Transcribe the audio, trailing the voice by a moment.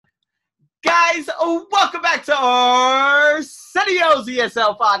Guys, welcome back to Arsenio's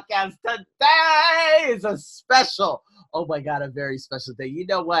ESL podcast. Today is a special, oh my God, a very special day. You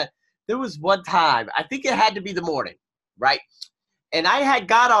know what? There was one time, I think it had to be the morning, right? And I had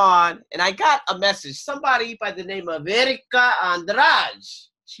got on, and I got a message. Somebody by the name of Erika Andrade.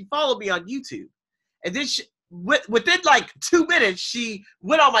 She followed me on YouTube. And then within like 2 minutes, she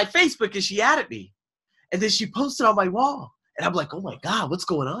went on my Facebook and she added me. And then she posted on my wall. And I'm like, oh my God, what's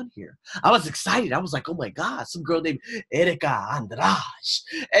going on here? I was excited. I was like, oh my God, some girl named Erika Andrade.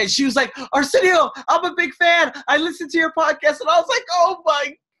 And she was like, Arsenio, I'm a big fan. I listened to your podcast. And I was like, oh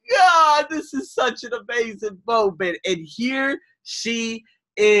my God, this is such an amazing moment. And here she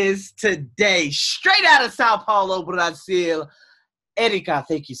is today, straight out of Sao Paulo, Brazil. Erika,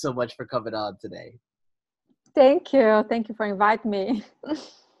 thank you so much for coming on today. Thank you. Thank you for inviting me.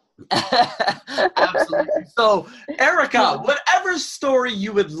 Absolutely. So, Erika, whatever story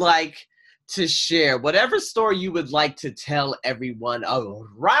you would like to share, whatever story you would like to tell everyone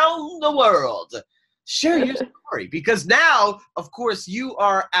around the world, share your story. Because now, of course, you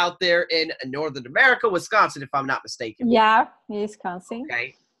are out there in Northern America, Wisconsin, if I'm not mistaken. Yeah, Wisconsin.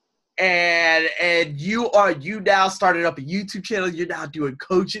 Okay. And you now started up a YouTube channel. You're now doing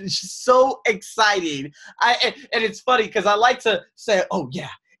coaching. It's just so exciting. And it's funny because I like to say, oh yeah,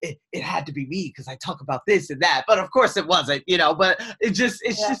 it had to be me because I talk about this and that. But of course it wasn't, but it's just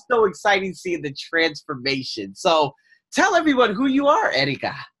so exciting seeing the transformation. So tell everyone who you are,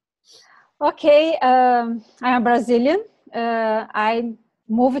 Erika. Okay. I am Brazilian. I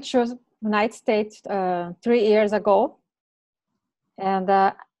moved to United States 3 years ago. And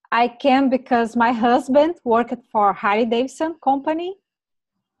I came because my husband worked for Harley Davidson company,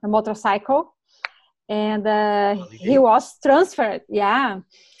 a motorcycle. And he was transferred. Yeah.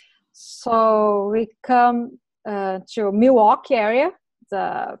 So we come to Milwaukee area,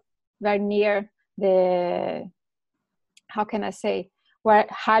 very near the, how can I say, where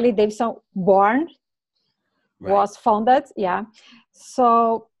Harley Davidson was founded. Yeah.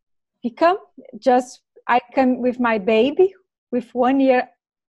 So I come with my baby with 1 year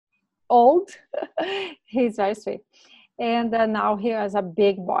old. He's very sweet. And now he is a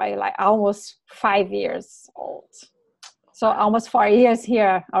big boy, like almost 5 years old. So almost 4 years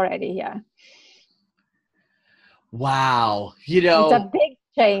here already, yeah. Wow. It's a big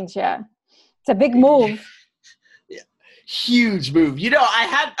change, yeah. It's a big move. Yeah. Huge move.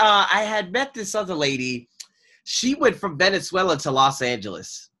 I had met this other lady. She went from Venezuela to Los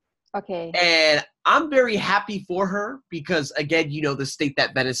Angeles. Okay. And I'm very happy for her because, again, the state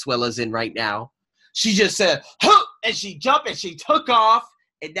that Venezuela's in right now. She just said, huh! And she jumped and she took off.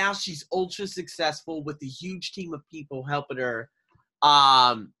 And now she's ultra successful with a huge team of people helping her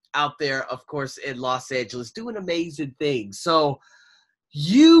out there, of course, in Los Angeles, doing amazing things. So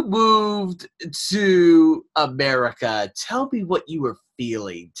you moved to America. Tell me what you were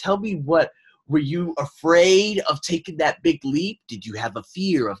feeling. Tell me were you afraid of taking that big leap? Did you have a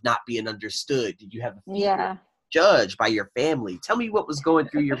fear of not being understood? Did you have a fear of judged by your family? Tell me what was going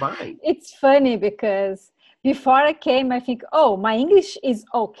through your mind. It's funny because before I came, I think, oh, my English is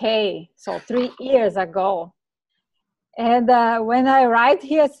okay. So 3 years ago. And when I arrived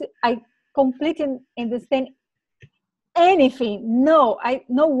here, I completely understand anything. No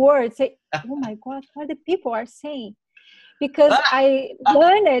words. Oh my God, what the people are saying. Because I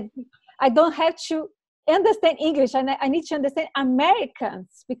learned, I don't have to understand English. And I need to understand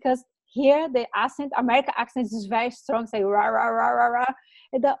Americans. Because here, the American accent is very strong. Say, rah, rah, rah, rah, rah.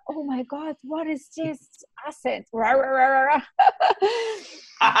 And oh my God, what is this accent? Rah, rah, rah, rah,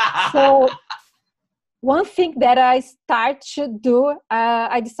 rah. So one thing that I start to do,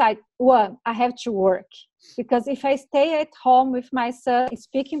 I decide, one, I have to work. Because if I stay at home with my son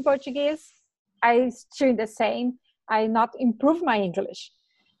speaking Portuguese, I still the same. I not improve my English.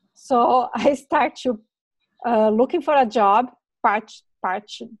 So I start to looking for a job, part-time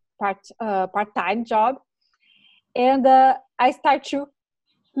job. And I start to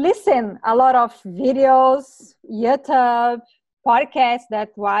listen a lot of videos, YouTube, podcasts.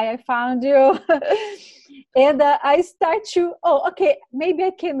 That's why I found you. And I start to, maybe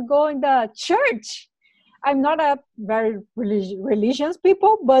I can go in the church. I'm not a very religious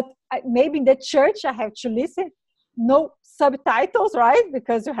people, but maybe in the church I have to listen. No subtitles, right?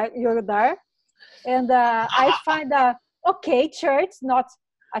 Because you're there. And I find a church, not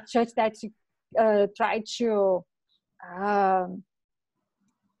a church that try to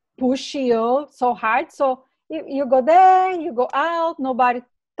push you so hard. So you go there, you go out, nobody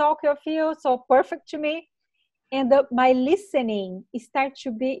talk with you. So perfect to me. And my listening start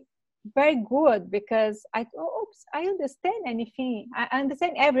to be very good because I understand anything. I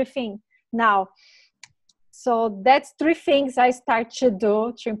understand everything now. So that's three things I start to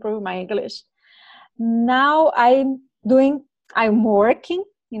do to improve my English. Now I'm working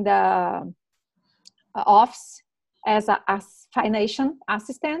in the office as a financial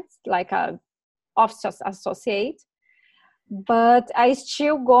assistant, like a office associate. But I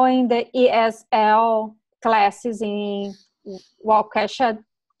still going the ESL classes in Waukesha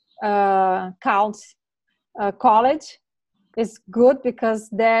County College. It's good because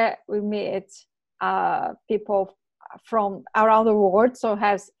there we meet people from around the world. So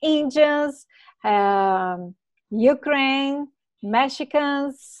has Indians, Ukraine,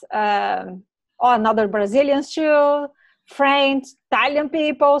 Mexicans, or another Brazilians too, French, Italian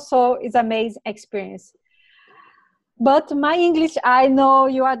people. So it's amazing experience. But my English, I know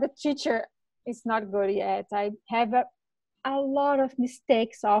you are the teacher, it's not good yet. I have a lot of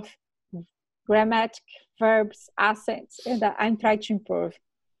mistakes of grammatic, verbs, accents, and I'm trying to improve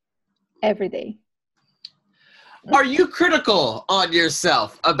every day. Are you critical on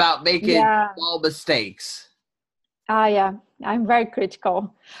yourself about making small mistakes? Yeah, I'm very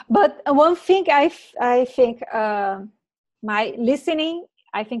critical. But one thing I think my listening,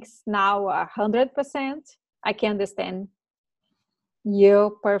 I think is now 100%. I can understand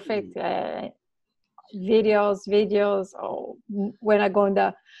you perfect videos, or when I go in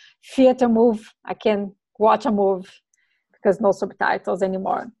the theater move, I can watch a movie because no subtitles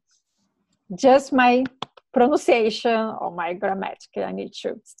anymore. Just my pronunciation or my grammatic, I need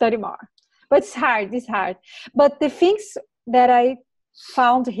to study more. But it's hard. But the things that I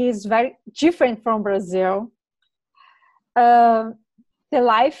found is very different from Brazil. The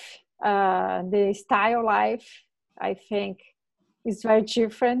life, the style life, I think is very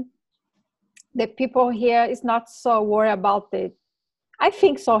different. The people here is not so worried about I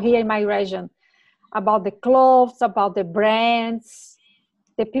think so here in my region, about the clothes, about the brands.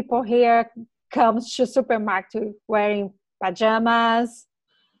 The people here comes to supermarket wearing pajamas.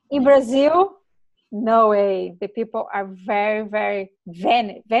 In Brazil, no way. The people are very, very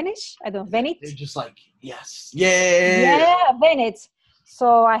Vanish. I don't Vanish. They're just like, yes, yeah, Vanish.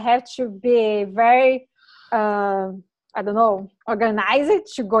 So I have to be very,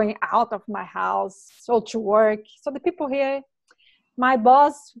 organized to going out of my house, so to work. So the people here, my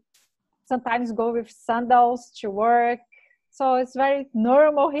boss sometimes go with sandals to work. So it's very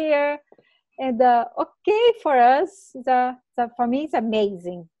normal here. And okay for us, for me, it's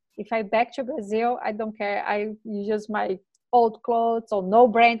amazing. If I back to Brazil, I don't care. I use my old clothes or no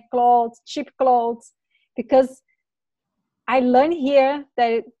brand clothes, cheap clothes, because I learned here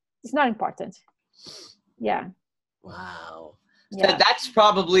that it's not important. Yeah. Wow. Yeah. That's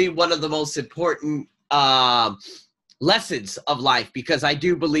probably one of the most important lessons of life, because I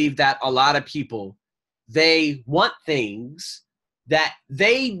do believe that a lot of people, they want things that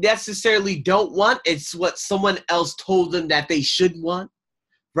they necessarily don't want. It's what someone else told them that they should want,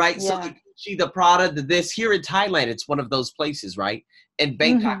 right? Yeah. So the Gucci, the Prada, the this. Here in Thailand, it's one of those places, right? In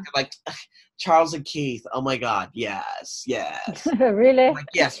Bangkok, like Charles and Keith. Oh my God, yes. Really? I'm like,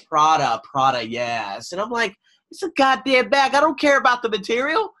 yes, Prada, yes. And I'm like, it's a goddamn bag. I don't care about the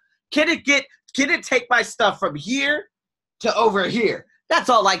material. Can it take my stuff from here to over here? That's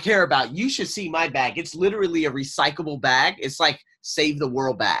all I care about. You should see my bag. It's literally a recyclable bag. It's like save the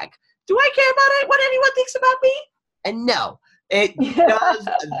world bag. Do I care about it, what anyone thinks about me? And no, it does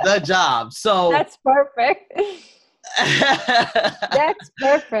the job. So that's perfect. That's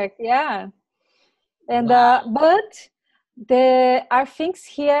perfect. Yeah. And but there are things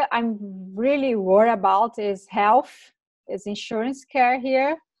here I'm really worried about is health, is insurance care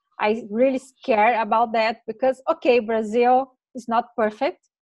here. I really scared about that because, okay, Brazil is not perfect,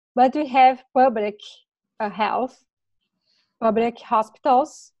 but we have public health, public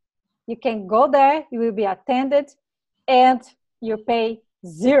hospitals. You can go there, you will be attended, and you pay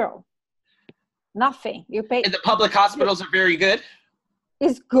zero. Nothing. You pay. And the public hospitals are very good?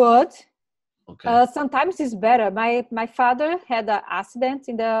 It's good. Okay. Sometimes it's better. My father had an accident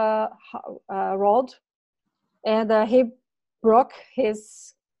in the road, and he broke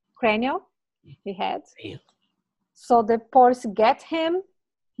his cranial. He had. Damn. So the police get him.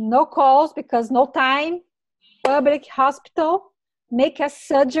 No calls because no time. Public hospital, make a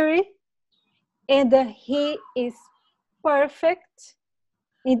surgery, and he is perfect.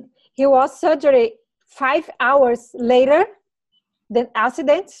 He was surgery 5 hours later than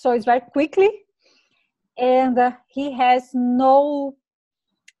accident, so it's very quickly, and he has no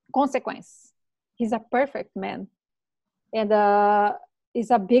consequence. He's a perfect man, and it's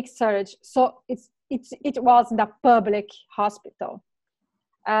a big surgery. So it was in the public hospital.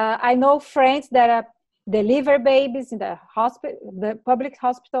 I know friends that deliver babies in the hospital, the public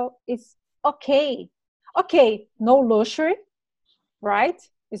hospital, is okay. Okay, no luxury, right?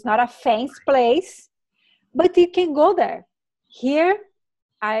 It's not a fancy place, but you can go there. Here,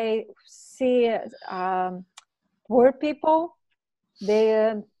 I see poor people.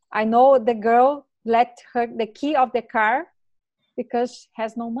 I know the girl let her the key of the car because she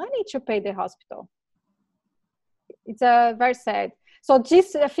has no money to pay the hospital. It's very sad. So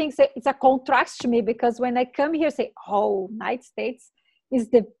this, I think, it's a contrast to me, because when I come here, I say, oh, United States is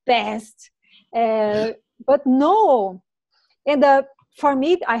the best. But no. And for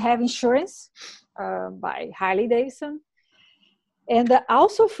me, I have insurance by Harley Davidson. And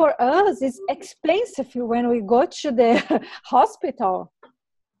also for us, it's expensive when we go to the hospital.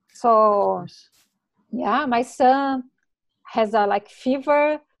 So, yeah, my son has a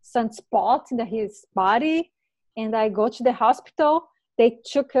fever, some spot in his body. And I go to the hospital. They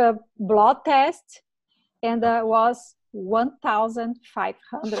took a blood test, and was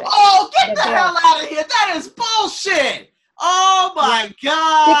 1,500. Oh, get the hell out of here! That is bullshit. Oh my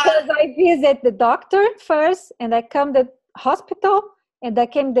God! Because I visit the doctor first, and I come to the hospital, and I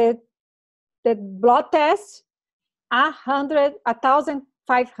came the blood test,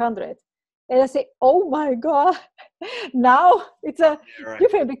 1,500. And I say, oh my God. Now it's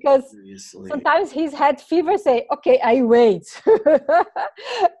different, because sometimes he's had fever, say, okay, I wait.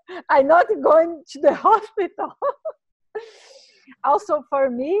 I'm not going to the hospital. Also for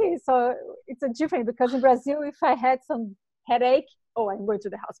me, so it's a different, because in Brazil, if I had some headache, I'm going to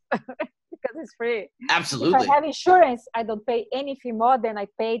the hospital because it's free. Absolutely. If I have insurance, I don't pay anything more than I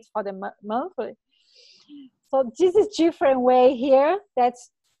paid for the monthly. So this is different way here.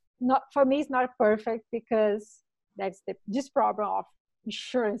 That's not, for me, it's not perfect, because that's this problem of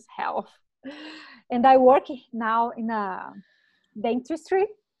insurance health. And I work now in a dentistry.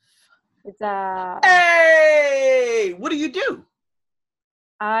 It's Hey, what do you do?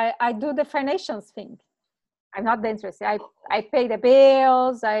 I do the financials thing. I'm not dentistry. I pay the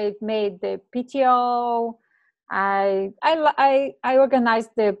bills. I made the PTO. I organize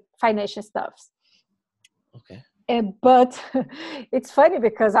the financial stuff. Okay. But it's funny,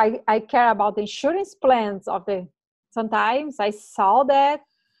 because I care about the insurance plans of sometimes I saw that,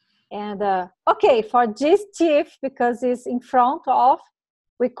 and okay, for this teeth, because it's in front of,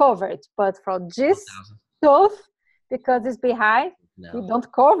 we covered, but for this tooth, because it's behind, we don't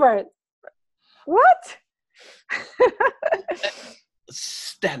cover it. What?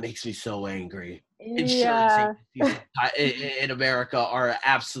 That makes me so angry. Yeah. Insurance agencies in America are an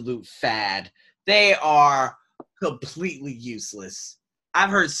absolute fad. They are completely useless. I've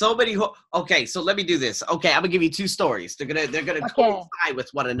heard so many. Okay, so let me do this. Okay, I'm gonna give you two stories. They're gonna coincide with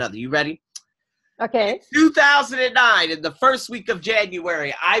one another. You ready? Okay. In 2009, in the first week of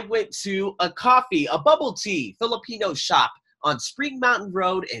January, I went to a bubble tea Filipino shop on Spring Mountain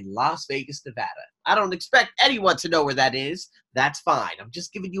Road in Las Vegas, Nevada. I don't expect anyone to know where that is. That's fine. I'm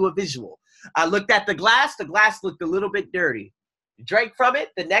just giving you a visual. I looked at the glass. The glass looked a little bit dirty. Drank from it.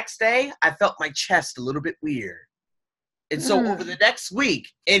 The next day, I felt my chest a little bit weird. And so over the next week,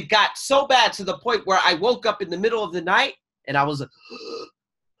 it got so bad to the point where I woke up in the middle of the night and I was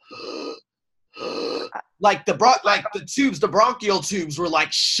like the bronchial tubes were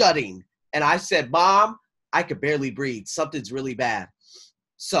like shutting. And I said, Mom, I could barely breathe. Something's really bad.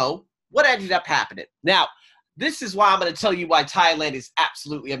 So what ended up happening? Now, this is why I'm going to tell you why Thailand is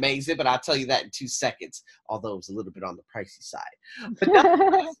absolutely amazing, but I'll tell you that in 2 seconds, although it's a little bit on the pricey side. But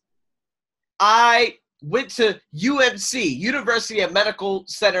I went to UMC, University of Medical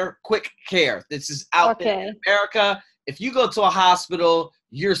Center Quick Care. This is out there in America. If you go to a hospital,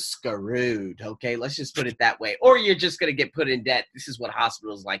 you're screwed, okay? Let's just put it that way. Or you're just going to get put in debt. This is what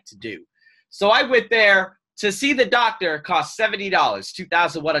hospitals like to do. So I went there to see the doctor. Cost $70,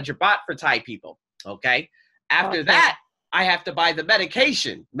 2,100 baht for Thai people, okay? After that, I have to buy the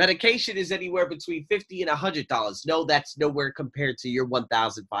medication. Medication is anywhere between $50 and $100. No, that's nowhere compared to your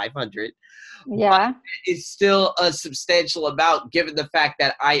 $1,500. Yeah. But it's still a substantial amount given the fact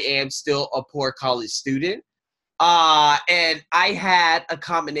that I am still a poor college student. And I had a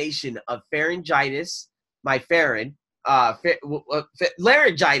combination of pharyngitis,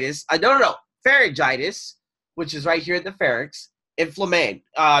 laryngitis, pharyngitis, which is right here in the pharynx, inflamed,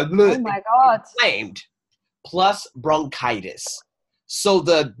 inflamed, plus bronchitis. So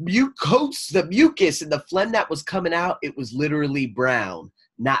the mucus and the phlegm that was coming out, it was literally brown,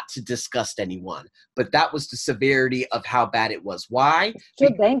 not to disgust anyone. But that was the severity of how bad it was. Why? Too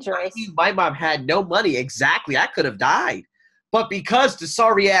dangerous. My mom had no money. Exactly. I could have died. But because the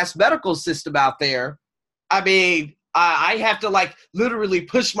sorry-ass medical system out there, I mean, I have to like literally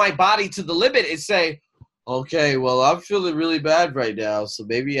push my body to the limit and say, Okay, well, I'm feeling really bad right now, so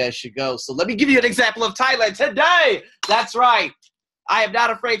maybe I should go. So let me give you an example of Thailand today. That's right. I am not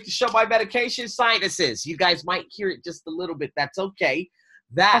afraid to show my medication sinuses. You guys might hear it just a little bit. That's okay.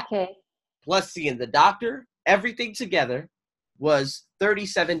 That Okay. plus seeing the doctor, everything together was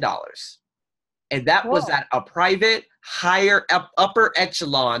 $37. And that was Whoa. at a private, upper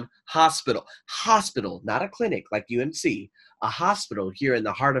echelon hospital. Hospital, not a clinic like UMC, a hospital here in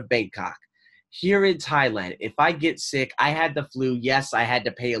the heart of Bangkok. Here in Thailand, if I get sick, I had the flu. Yes, I had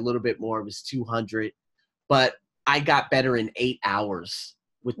to pay a little bit more. It was 200, but I got better in 8 hours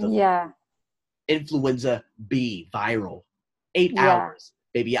with the Yeah. influenza B viral. 8 Yeah. hours.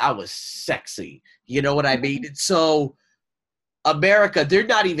 Baby, I was sexy. You know what I mean? And so America, they're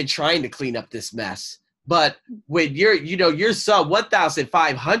not even trying to clean up this mess. But when you're sub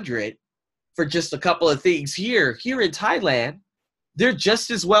 1,500 for just a couple of things here in Thailand, they're just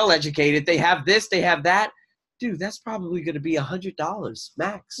as well educated. They have this, they have that. Dude, that's probably going to be $100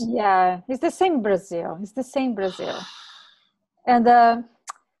 max. Yeah. It's the same Brazil. It's the same Brazil. And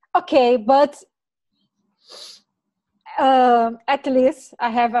okay, but at least I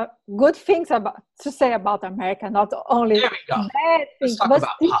have good things to say about America, not only There we go. bad Let's things. talk But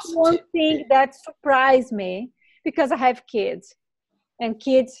about this one positivity. thing that surprised me, because I have kids, and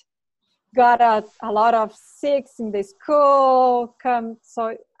kids got a lot of six in the school,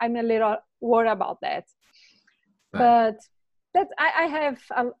 so I'm a little worried about that. Right. But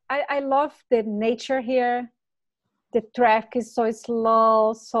I love the nature here. The traffic is so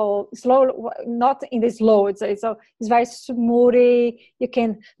slow, not in the slow, it's very smooth. You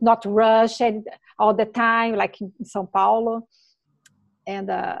can not rush and all the time like in Sao Paulo. And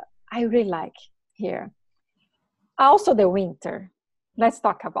I really like here. Also the winter. Let's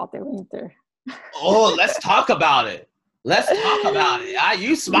talk about the winter. Oh, let's talk about it. Let's talk about it.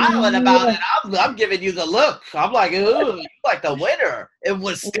 You smiling about Yeah. it. I'm giving you the look. I'm like, ooh, you like the winter. It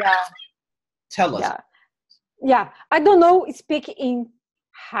was. Yeah. Tell us. Yeah. I don't know speak in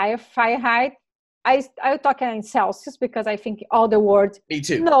higher Fahrenheit. I talk in Celsius because I think all the world Me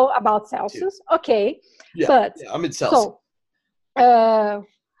too. know about Celsius. Okay. Yeah, But I'm in Celsius. so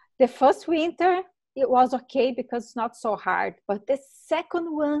the first winter it was okay because it's not so hard. But the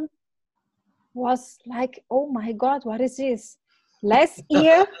second one was like, oh my God, what is this? Last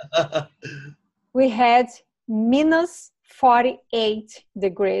year we had minus 48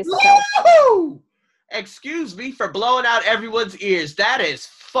 degrees Celsius. Woo! Excuse me for blowing out everyone's ears. That is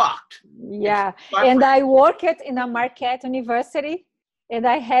fucked. Yeah, and I worked in a Marquette University, and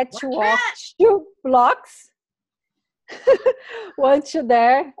I had to walk 2 blocks, one to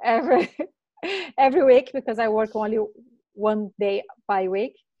there every week because I work only one day by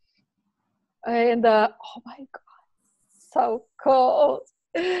week. And oh my God, so cold.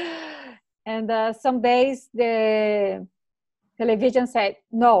 And some days the television said,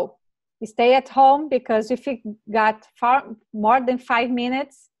 no, stay at home because if you got more than 5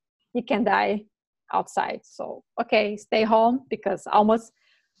 minutes, you can die outside. So, okay, stay home because almost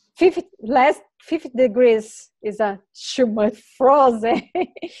 50 degrees is too much frozen.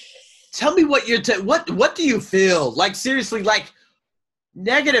 Tell me what what do you feel? Like seriously, like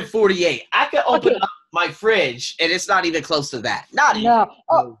negative 48. I could open up my fridge and it's not even close to that. Not even. No.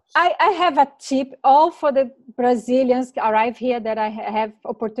 Oh, I have a tip all for the Brazilians arrive here that I have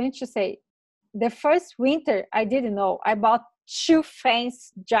opportunity to say. The first winter, I didn't know. I bought 2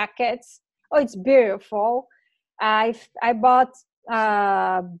 fancy jackets. Oh, it's beautiful. I bought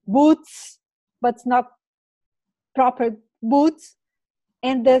boots, but not proper boots.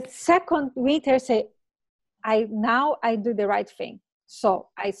 And the second winter, I do the right thing. So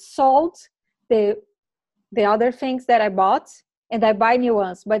I sold the other things that I bought, and I buy new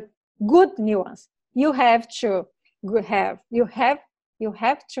ones, but good new ones. You have to have.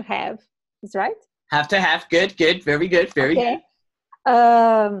 Is right? Have to have. Good. Very good. Very good.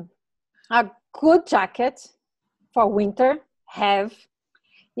 A good jacket for winter.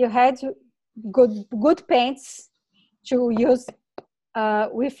 You had good pants to use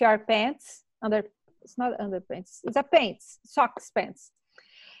with your pants. It's not underpants. It's a pants, socks pants.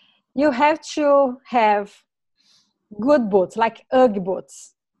 You have to have good boots, like Ugg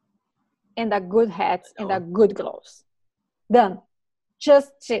boots, and a good hat and a good gloves. Done.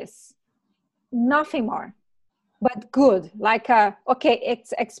 Just this. Nothing more. But good. Like, okay,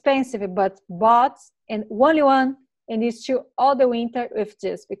 it's expensive, but bought and only one, and it's to all the winter with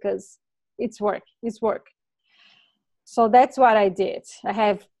this because it's work. So that's what I did. I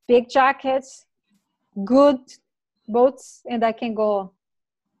have big jackets, good boots, and I can go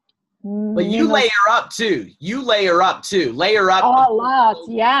But you minus layer up too. Layer up. a lot.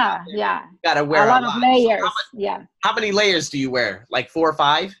 Yeah, yeah. You gotta wear A a lot lot. of layers. Yeah. How many layers do you wear? Like 4 or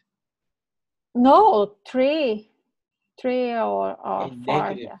 5? No, three or In four.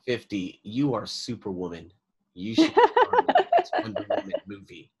 negative Yeah. 50, you are Superwoman. You should be on the next Wonder Woman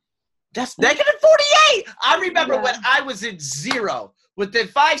movie. That's negative 48. I remember when I was in 0. Within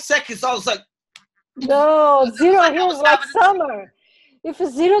 5 seconds, I was like, No, zero like I here was is like having summer. If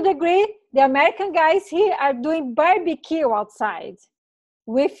it's 0 degree, the American guys here are doing barbecue outside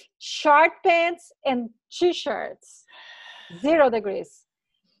with short pants and t-shirts. 0 degrees.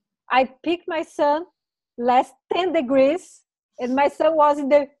 I picked my son last 10 degrees, and my son was in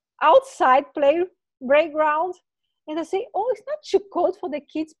the outside playground. And I say, oh, it's not too cold for the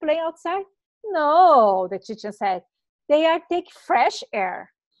kids play outside? No, the teacher said, they are take fresh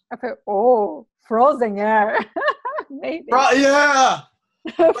air. I thought, oh, frozen air. Maybe. yeah.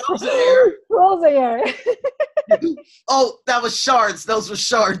 Frozen air. Frozen air. Oh, that was shards. Those were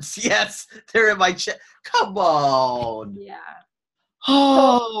shards. Yes, they're in my chest. Come on. Yeah.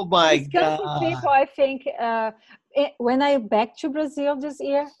 Oh my Wisconsin God. people, I think, when I back to Brazil this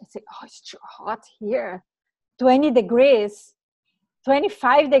year, I say, oh, it's too hot here. 20 degrees,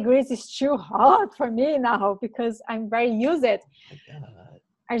 25 degrees is too hot for me now because I'm very used it. Oh my God.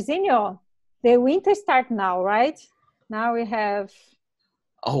 Arsenio, the winter start now, right? Now we have...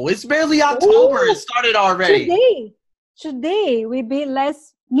 Oh, it's barely October. Ooh, it started already. Today will be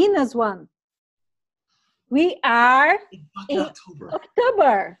less -1. We are in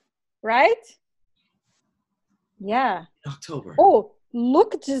October, right? Yeah. October. Oh,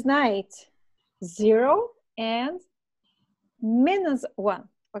 look this night. 0 and -1.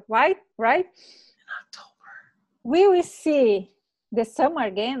 Right? Right? In October. We will see the summer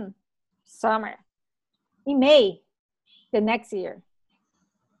again. Summer. In May, the next year.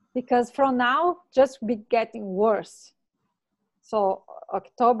 Because from now, just be getting worse. So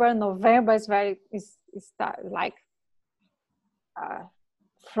October, November is like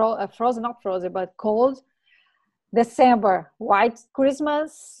frozen, not frozen, but cold. December, white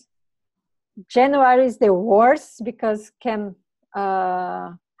Christmas. January is the worst because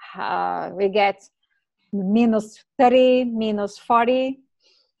we get -30, -40.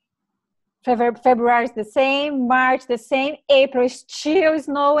 February is the same, March the same, April is still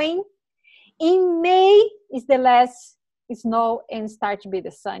snowing. In May is the last snow and start to be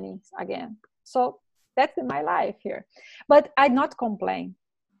the sunny again. So that's my life here. But I not complain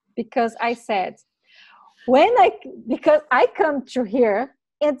because I said, because I come to here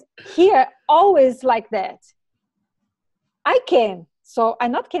and here always like that. I can, so I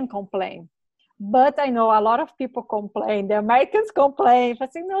not can complain. But I know a lot of people complain. The Americans complain. I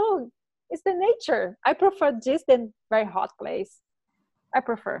say, no, it's the nature. I prefer this than very hot place. I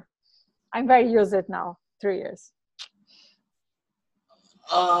prefer. I'm very used to it now, 3 years.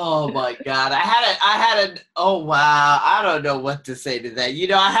 Oh my God. Oh wow. I don't know what to say to that. You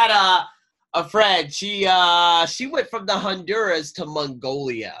know, I had a friend. She went from the Honduras to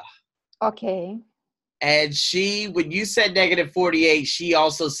Mongolia. Okay. And when you said negative 48, she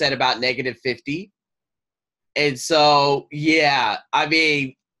also said about negative 50. And so, yeah, I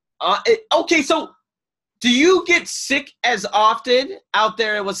mean, okay, so do you get sick as often out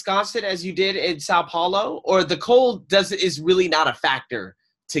there in Wisconsin as you did in Sao Paulo? Or the cold is really not a factor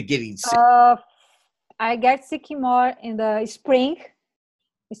to getting sick? I get sick more in the spring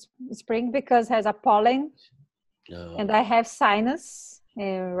because it has a pollen. No. And I have sinus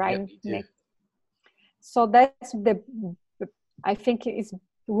right next. So that's I think it's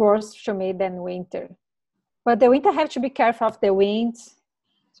worse for me than winter. But the winter I have to be careful of the wind,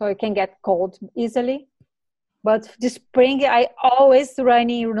 so it can get cold easily. But the spring, I always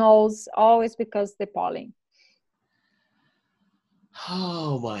runny nose, always because the pollen.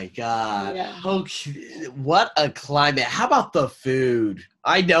 Oh my God. Yeah. Okay. What a climate. How about the food?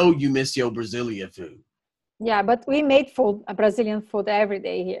 I know you miss your Brazilian food. Yeah, but we made Brazilian food every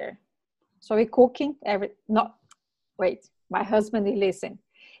day here. So we cooking my husband, listen.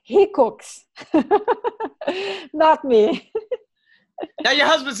 He cooks, not me. Now your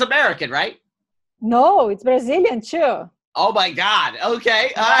husband's American, right? No, it's Brazilian too. Oh my God.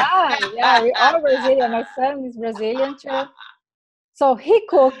 Okay. Yeah, we are Brazilian. My son is Brazilian too. So he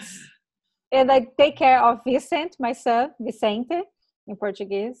cooks and I take care of Vicente, my son, Vicente in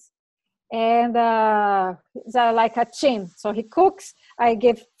Portuguese. And it's like a team. So he cooks, I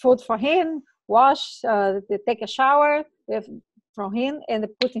give food for him, wash, take a shower from him and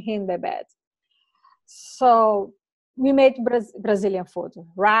put him in the bed. So we made Brazilian food,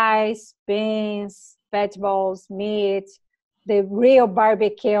 rice, beans, vegetables, meat, the real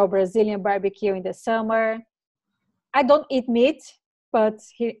barbecue, Brazilian barbecue in the summer. I don't eat meat, but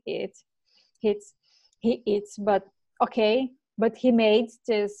he eats, but okay. But he made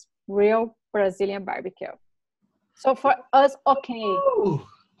this real Brazilian barbecue. So for us, okay. Ooh.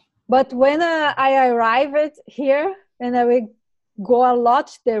 But when I arrived here, and I will go a lot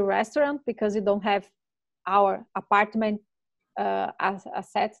to the restaurant because we don't have our apartment as a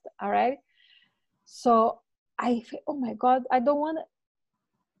set already. So oh my God, I don't want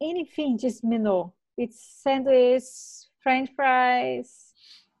anything, just menu. It's sandwich, French fries.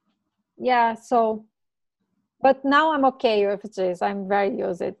 Yeah, so, but now I'm okay with this. I'm very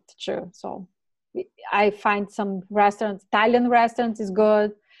used to it too. So I find some restaurants, Italian restaurants is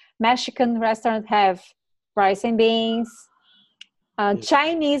good. Mexican restaurant have rice and beans.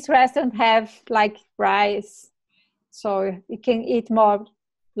 Chinese restaurant have like rice. So you can eat more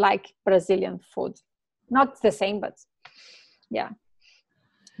like Brazilian food. Not the same, but yeah.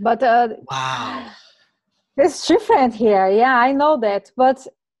 But Wow. it's different here. Yeah, I know that. But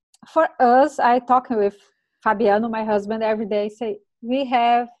for us, I talk with Fabiano, my husband, every day. Say we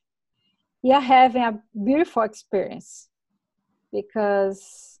are having a beautiful experience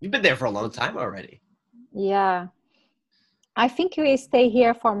because You've been there for a long time already. yeah, I think we stay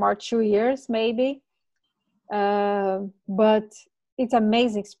here for more 2 years maybe. But it's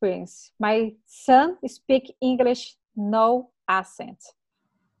amazing experience. My son speak English, no accent.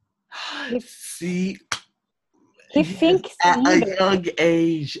 See, He yes, thinks at a English. young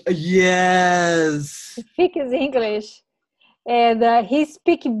age. Yes. He speaks English, and he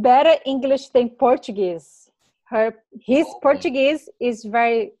speaks better English than Portuguese. His Oh, Portuguese is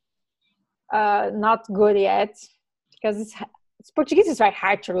very not good yet because Portuguese is very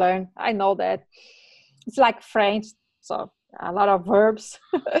hard to learn. I know that. It's like French, so a lot of verbs.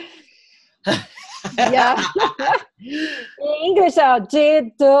 Yeah. In English,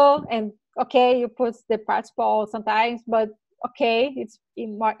 did, do, and okay, you put the participle sometimes, but okay, it's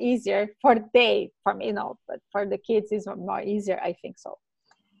more easier for for me, no, but for the kids, it's more easier, I think so.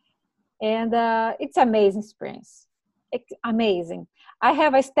 And it's amazing experience. It's amazing. I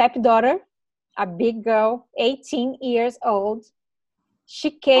have a stepdaughter, a big girl, 18 years old. She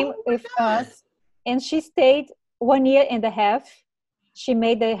came Oh my with God. us, and she stayed 1 year and a half. She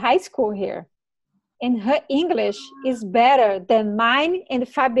made the high school here. And her English is better than mine and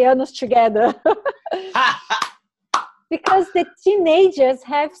Fabiano's together. Because the teenagers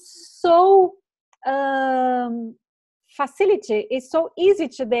have so facility. It's so easy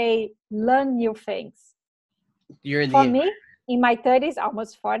today learn new things. You're in For the me, in my 30s,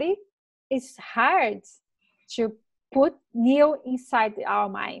 almost 40, it's hard to put new inside our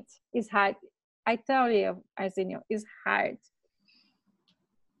mind. It's hard. I tell you, Arsenio, it's hard.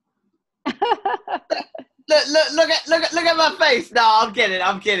 look at my face. No, I'm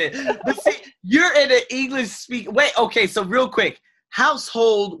kidding. But see, you're in an English speak. Wait, okay. So real quick,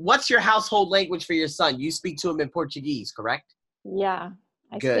 what's your household language for your son? You speak to him in Portuguese, correct? Yeah,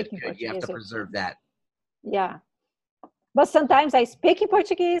 I Good. speak in You have to Portuguese with preserve him. that. Yeah, but sometimes I speak in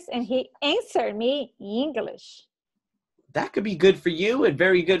Portuguese and he answer me in English. That could be good for you and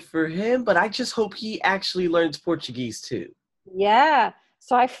very good for him, but I just hope he actually learns Portuguese too. Yeah,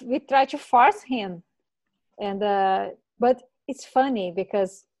 so we try to force him, and but it's funny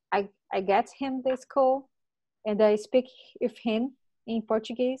because I get him the school, and I speak with him in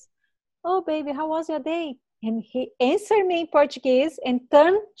Portuguese. Oh, baby, how was your day? And he answered me in Portuguese and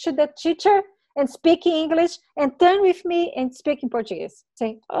turn to the teacher and speak in English and turn with me and speak in Portuguese.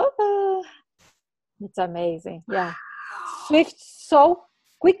 Say, oh, it's amazing. Yeah. Swift so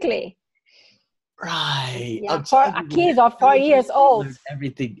quickly. Right. Yeah. I'm For telling a you, when kid they're of 4 years children, they old. learn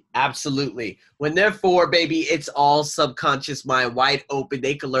everything. Absolutely. When they're 4, baby, it's all subconscious mind wide open.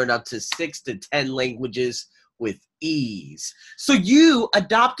 They can learn up to 6 to 10 languages with ease. So you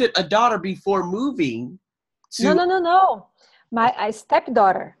adopted a daughter before moving to. No. My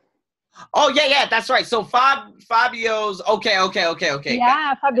stepdaughter. Oh yeah, that's right. So Fabio's. Okay.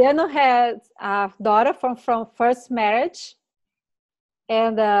 Yeah, Fabiano had a daughter from first marriage,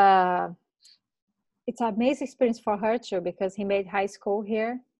 and it's an amazing experience for her too because he made high school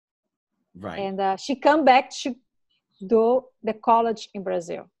here, Right. and she come back to do the college in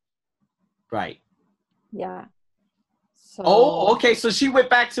Brazil. Right. Yeah. So. Oh, okay. So she went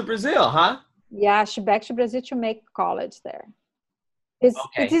back to Brazil, huh? Yeah, she back to Brazil to make college there. This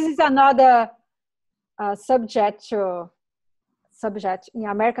Okay. is another subject in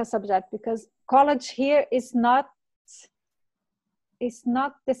American subject because college here is not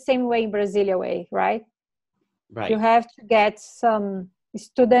the same way in Brazilian way, right? Right. You have to get some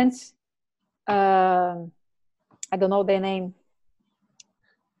students I don't know their name.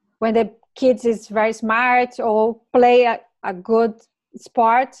 When the kids is very smart or play a good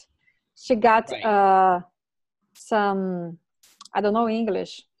sport, she got some, I don't know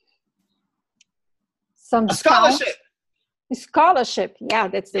English, some A discount. scholarship. Yeah,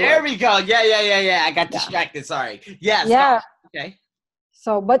 that's the There word. we go. Yeah. I got distracted. Sorry. Yeah. Yeah. Okay.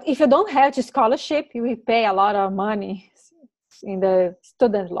 So, but if you don't have the scholarship, you will pay a lot of money in the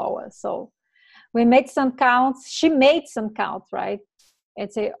student loan. So we made some counts. She made some counts, right?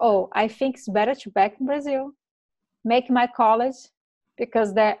 And say, oh, I think it's better to back in Brazil, make my college,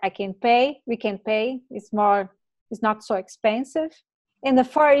 because there I can pay, we can pay. It's not so expensive. In the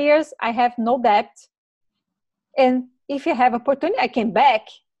 4 years, I have no debt. And if you have opportunity, I can back.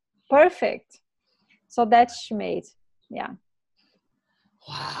 Perfect. So that she made. Yeah.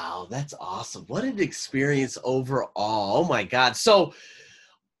 Wow, that's awesome. What an experience overall. Oh my God. So,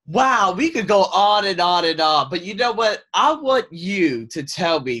 wow, we could go on and on and on. But you know what? I want you to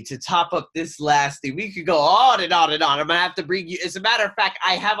tell me to top up this last thing. We could go on and on and on. I'm going to have to bring you. As a matter of fact,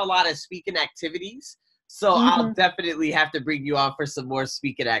 I have a lot of speaking activities. So I'll definitely have to bring you on for some more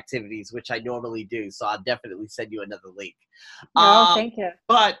speaking activities, which I normally do. So I'll definitely send you another link. Oh, thank you.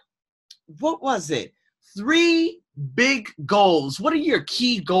 But what was it? 3 big goals. What are your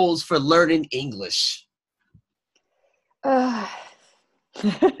key goals for learning English? Oh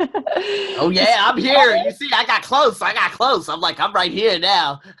yeah, I'm here. You see, I got close. I'm like, I'm right here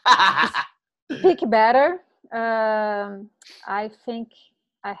now. Speak better. I think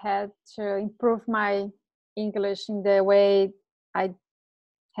I had to improve my English in the way I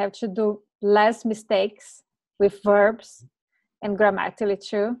have to do less mistakes with verbs and grammatically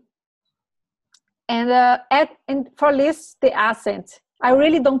too. And for this, the accent. I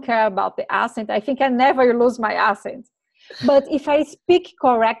really don't care about the accent. I think I never lose my accent. But if I speak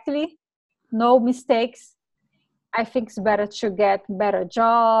correctly, no mistakes, I think it's better to get better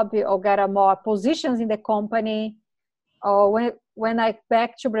job or get more positions in the company. Or when I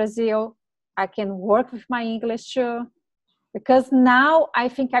back to Brazil, I can work with my English too. Because now I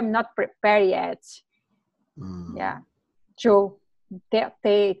think I'm not prepared yet. Yeah, to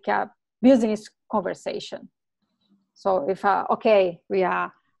take a business conversation. So if I'm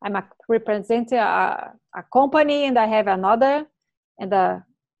representing a company and I have another, and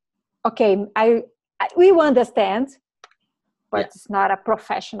we understand, but it's not a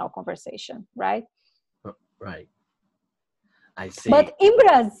professional conversation, right? Right. I see. But in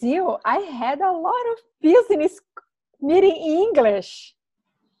Brazil, I had a lot of business meeting in English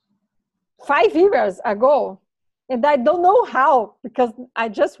 5 years ago. And I don't know how, because I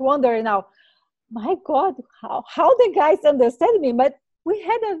just wonder now, my God, how the guys understand me? But we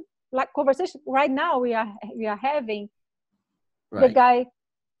had a conversation right now. We are having the guy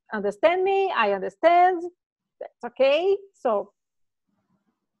understand me. I understand. That's okay. So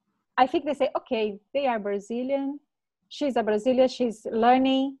I think they say, okay, they are Brazilian. She's a Brazilian. She's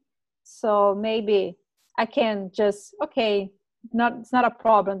learning. So maybe I can just, it's not a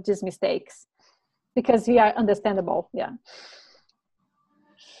problem, just mistakes, because we are understandable. Yeah.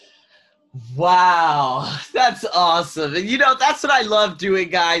 Wow, that's awesome. And that's what I love doing,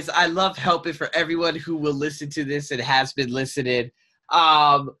 guys. I love helping for everyone who will listen to this and has been listening.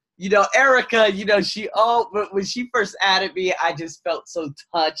 Erica, when she first added me, I just felt so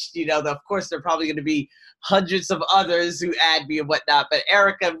touched. Of course, there are probably going to be hundreds of others who add me and whatnot. But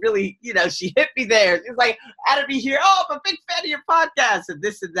Erica really, she hit me there. She's like, added me here. Oh, I'm a big fan of your podcast and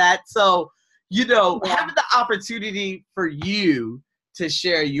this and that. So, having the opportunity for you to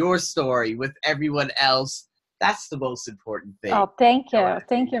share your story with everyone else, that's the most important thing. Oh, thank you.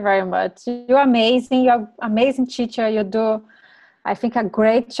 Thank you very much. You're amazing. You're an amazing teacher. You do, I think, a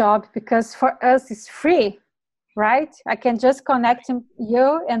great job, because for us it's free, right? I can just connect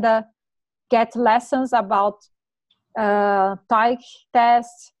you and get lessons about TOEIC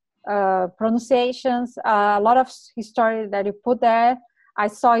tests, pronunciations, a lot of history that you put there. I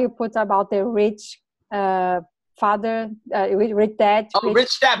saw you put about the rich father, rich dad.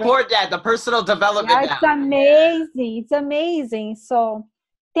 Rich Dad, Poor Dad, the personal development. Yeah, it's amazing. It's amazing. So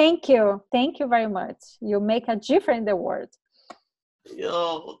thank you. Thank you very much. You make a difference in the world.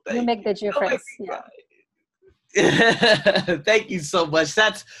 You make the difference. Thank you so much.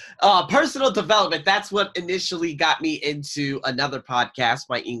 That's personal development. That's what initially got me into another podcast,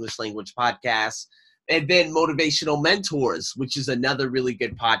 my English language podcast, and then Motivational Mentors, which is another really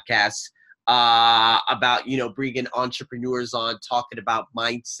good podcast about, bringing entrepreneurs on, talking about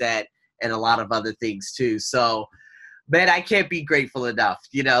mindset and a lot of other things too. So, man, I can't be grateful enough,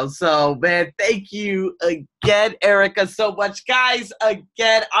 So, man, thank you again, Erica, so much. Guys,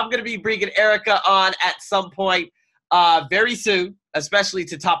 again, I'm going to be bringing Erica on at some point. very soon, especially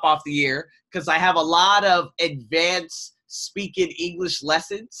to top off the year, because I have a lot of advanced speaking English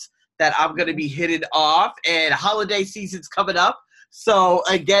lessons that I'm going to be hitting off, and holiday season's coming up. So,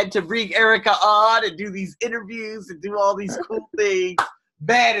 again, to bring Erica on and do these interviews and do all these cool things,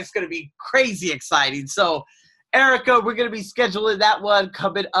 man, it's going to be crazy exciting. So, Erica, we're going to be scheduling that one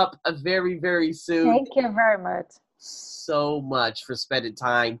coming up very, very soon. Thank you very much. So much for spending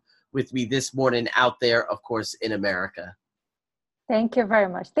time with me this morning out there, of course, in America. Thank you very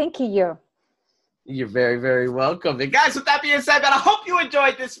much. Thank you. You're very, very welcome. And guys, with that being said, man, I hope you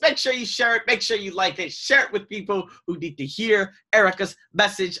enjoyed this. Make sure you share it. Make sure you like it. Share it with people who need to hear Erica's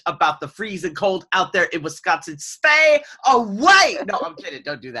message about the freezing cold out there in Wisconsin. Stay away. No, I'm kidding.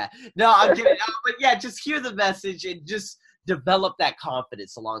 Don't do that. No, I'm kidding. But yeah, just hear the message and just develop that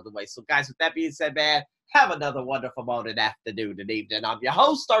confidence along the way. So guys, with that being said, man, have another wonderful morning, afternoon, and evening. I'm your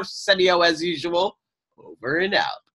host, Arsenio, as usual. Over and out.